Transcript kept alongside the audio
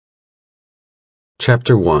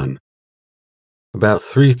Chapter 1. About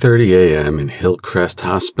 3:30 a.m. in Hillcrest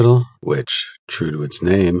Hospital, which, true to its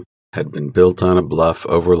name, had been built on a bluff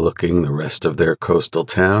overlooking the rest of their coastal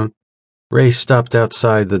town, Ray stopped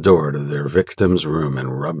outside the door to their victim's room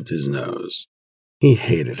and rubbed his nose. He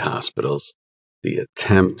hated hospitals. The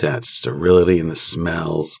attempt at sterility in the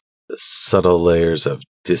smells, the subtle layers of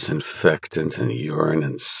disinfectant and urine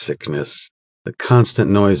and sickness, the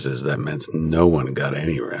constant noises that meant no one got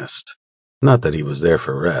any rest. Not that he was there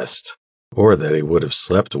for rest, or that he would have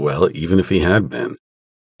slept well even if he had been.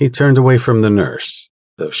 He turned away from the nurse,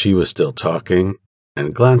 though she was still talking,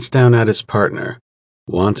 and glanced down at his partner,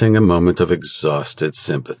 wanting a moment of exhausted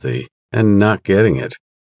sympathy and not getting it,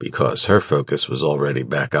 because her focus was already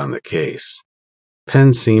back on the case.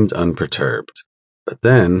 Penn seemed unperturbed, but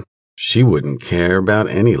then she wouldn't care about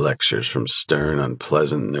any lectures from stern,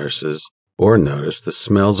 unpleasant nurses, or notice the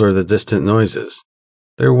smells or the distant noises.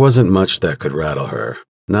 There wasn't much that could rattle her,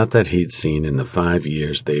 not that he'd seen in the 5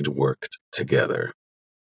 years they'd worked together.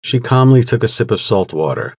 She calmly took a sip of salt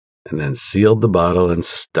water, and then sealed the bottle and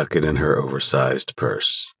stuck it in her oversized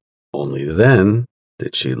purse. Only then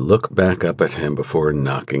did she look back up at him before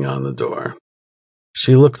knocking on the door.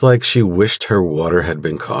 She looked like she wished her water had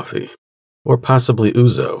been coffee, or possibly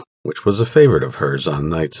ouzo, which was a favorite of hers on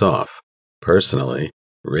nights off. Personally,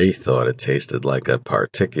 Ray thought it tasted like a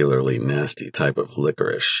particularly nasty type of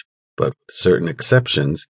licorice, but with certain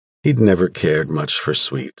exceptions, he'd never cared much for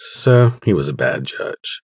sweets, so he was a bad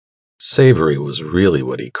judge. Savory was really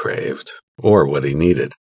what he craved, or what he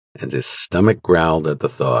needed, and his stomach growled at the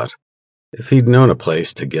thought. If he'd known a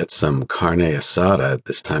place to get some carne asada at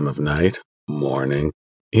this time of night, morning,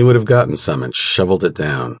 he would have gotten some and shoveled it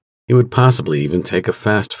down. He would possibly even take a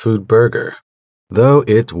fast food burger, though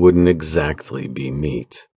it wouldn't exactly be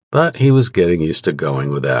meat. But he was getting used to going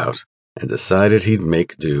without, and decided he'd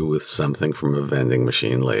make do with something from a vending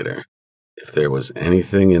machine later, if there was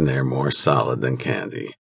anything in there more solid than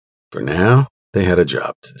candy. For now, they had a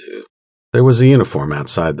job to do. There was a uniform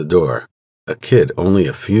outside the door, a kid only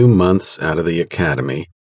a few months out of the academy,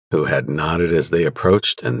 who had nodded as they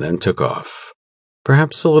approached and then took off.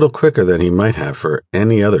 Perhaps a little quicker than he might have for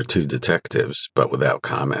any other two detectives, but without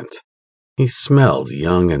comment. He smelled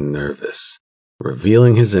young and nervous,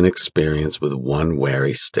 revealing his inexperience with one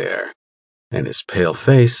wary stare, and his pale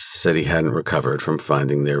face said he hadn't recovered from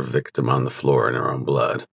finding their victim on the floor in her own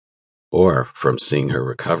blood, or from seeing her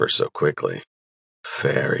recover so quickly.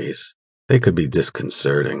 Fairies. They could be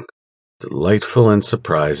disconcerting. Delightful and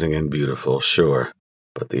surprising and beautiful, sure,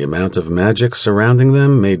 but the amount of magic surrounding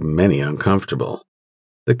them made many uncomfortable.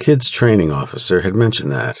 The kid's training officer had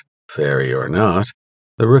mentioned that, fairy or not,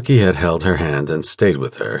 the rookie had held her hand and stayed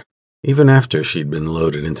with her, even after she'd been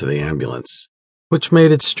loaded into the ambulance, which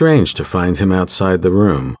made it strange to find him outside the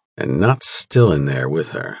room and not still in there with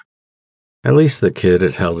her. At least the kid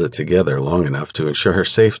had held it together long enough to ensure her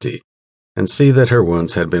safety and see that her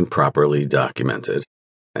wounds had been properly documented,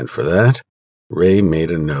 and for that, Ray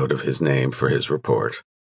made a note of his name for his report.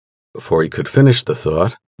 Before he could finish the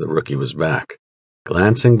thought, the rookie was back,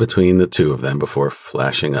 glancing between the two of them before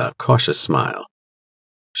flashing a cautious smile.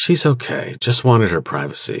 "She's okay, just wanted her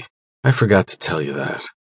privacy. I forgot to tell you that.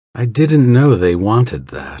 I didn't know they wanted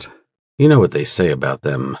that. You know what they say about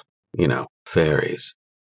them, fairies."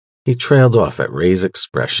 He trailed off at Ray's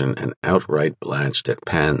expression and outright blanched at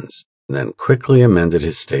Penn's, then quickly amended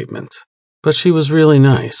his statement. But she was really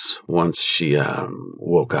nice once she,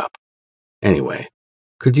 woke up. Anyway,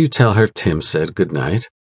 could you tell her Tim said goodnight?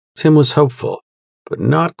 Tim was hopeful, but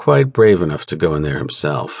not quite brave enough to go in there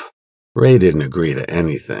himself. Ray didn't agree to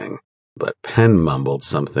anything, but Penn mumbled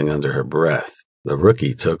something under her breath. The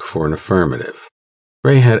rookie took for an affirmative.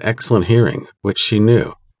 Ray had excellent hearing, which she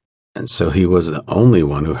knew, and so he was the only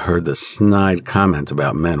one who heard the snide comment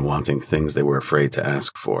about men wanting things they were afraid to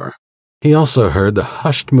ask for. He also heard the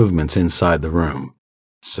hushed movements inside the room,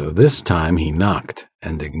 so this time he knocked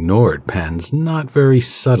and ignored Penn's not very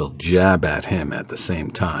subtle jab at him at the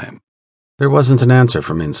same time. There wasn't an answer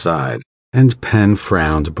from inside, and Penn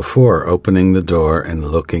frowned before opening the door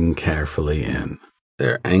and looking carefully in.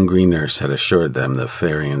 Their angry nurse had assured them the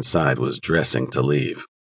fairy inside was dressing to leave.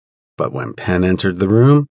 But when Penn entered the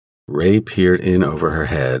room, Ray peered in over her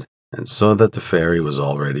head and saw that the fairy was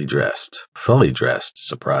already dressed, fully dressed,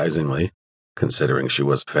 surprisingly, considering she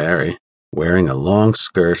was a fairy, wearing a long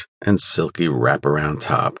skirt and silky wraparound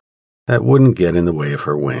top that wouldn't get in the way of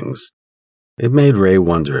her wings. It made Ray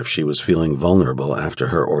wonder if she was feeling vulnerable after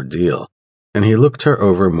her ordeal, and he looked her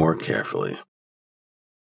over more carefully.